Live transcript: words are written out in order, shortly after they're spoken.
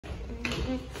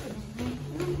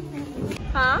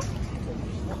Huh?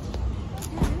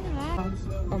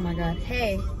 Oh my god.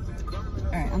 Hey.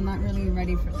 Alright, I'm not really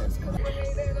ready for this.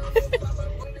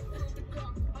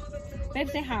 Babe,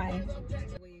 say hi.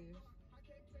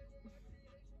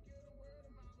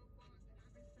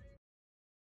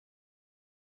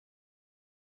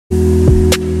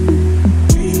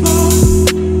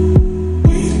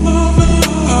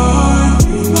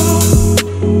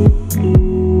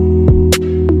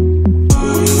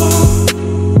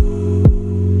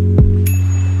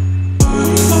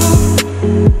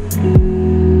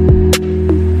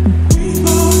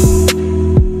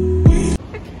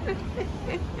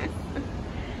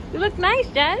 You look nice,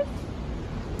 Jess.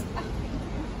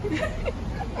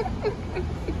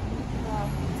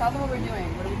 Tell them what we're doing.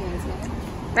 What are we doing today?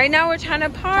 Right now we're trying to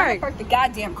park. Park the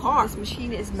goddamn car. This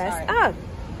machine is messed up.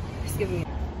 Just give me.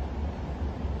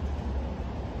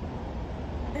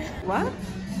 What?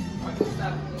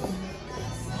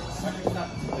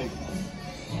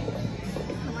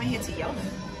 I'm not here to yell.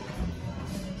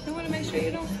 I want to make sure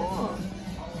you don't fall.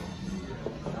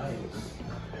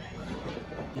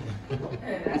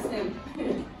 Hey, that's him.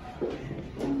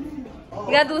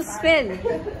 You gotta do a spin.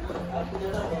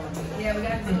 Yeah, we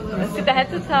gotta do a little. Let's get the head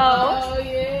to toe. Oh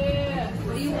yeah.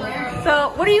 What are you wearing?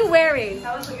 So, what are you wearing?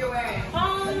 Tell us what you're wearing.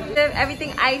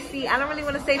 Everything icy. I don't really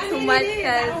want to say too much because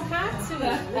I don't have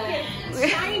to.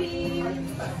 Shiny.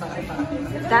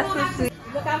 that's what sweet.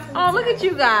 Oh, look at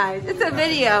you guys. It's a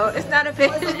video. It's not a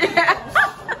picture.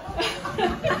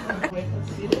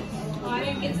 I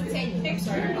didn't get to take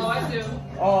pictures. Oh, I do.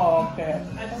 Oh, okay.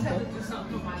 I just have to do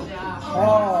something for my job.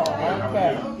 Oh,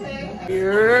 okay.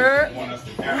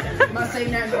 I'm not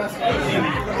saying that.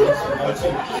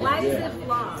 Why is it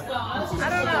flawed? I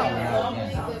don't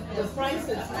know. The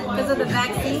prices. Because of the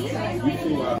vaccine?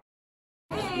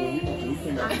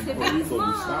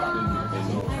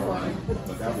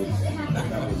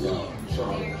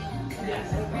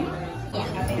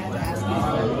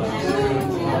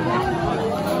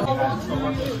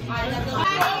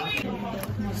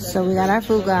 So we got our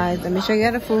food, guys. Let me show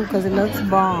you the food because it looks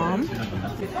bomb.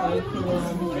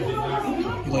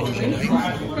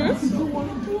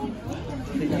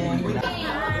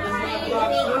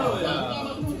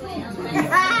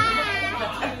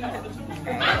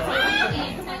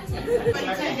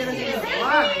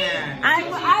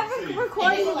 I've been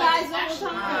recording you guys all the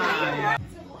time.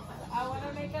 I want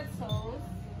to make a toast.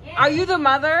 Are you the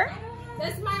mother?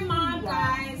 That's my mom,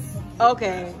 guys.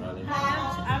 Okay.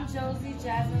 Hi, I'm Josie,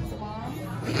 Jasmine's mom.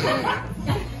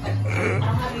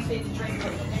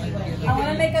 I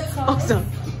want to make a toast Awesome.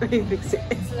 Let me fix it.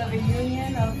 to the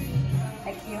reunion of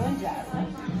Akil and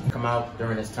Jasmine. Come out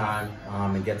during this time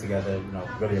and get together, you know,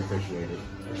 really appreciate it.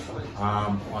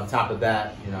 On top of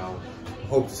that, you know,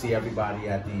 hope to see everybody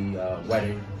at the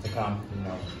wedding to come, you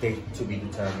know, date to be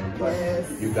determined, but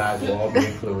you guys will all be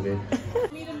included.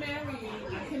 Me to marry you.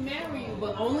 I can marry you,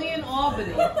 but only in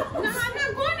Albany. No, I'm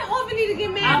not going to Albany to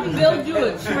get married. I'll build you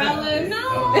a trellis.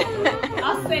 No.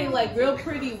 I'll say like real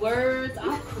pretty words.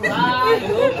 I'll cry.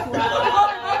 You'll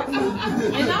cry.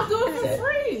 And I'll do it for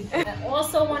free. I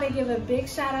also want to give a big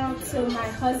shout out to my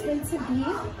husband to be.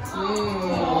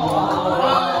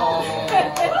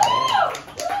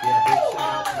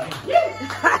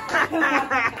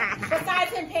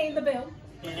 Besides him paying the bill.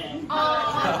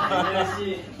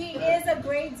 He is a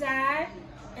great dad,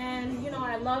 and you know,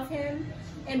 I love him.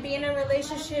 And being in a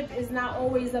relationship is not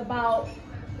always about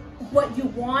what you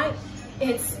want.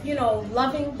 It's, you know,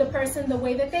 loving the person the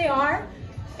way that they are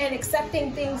and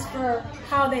accepting things for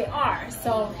how they are.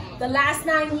 So the last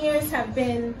 9 years have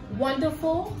been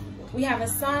wonderful. We have a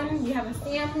son, we have a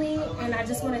family, and I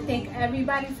just want to thank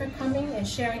everybody for coming and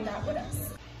sharing that with us.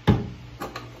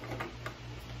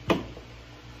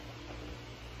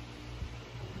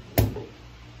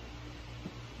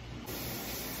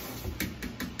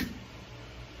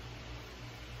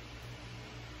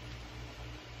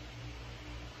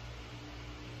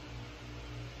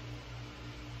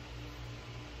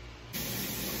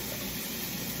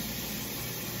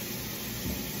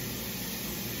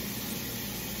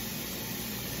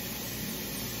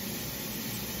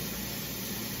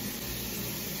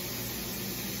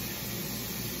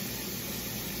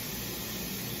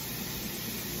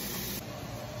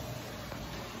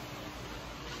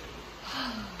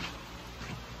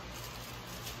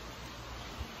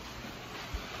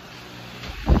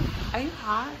 Are you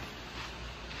hot?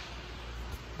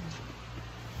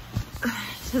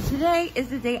 So today is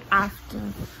the day after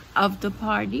of the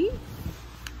party.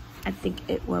 I think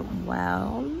it went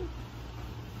well.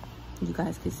 You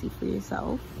guys can see for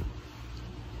yourself.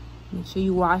 Make sure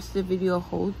you watch the video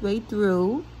whole way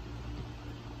through.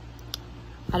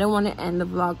 I didn't want to end the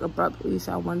vlog abruptly,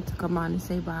 so I wanted to come on and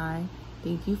say bye.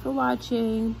 Thank you for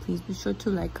watching. Please be sure to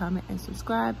like, comment, and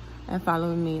subscribe, and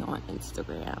follow me on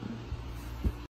Instagram.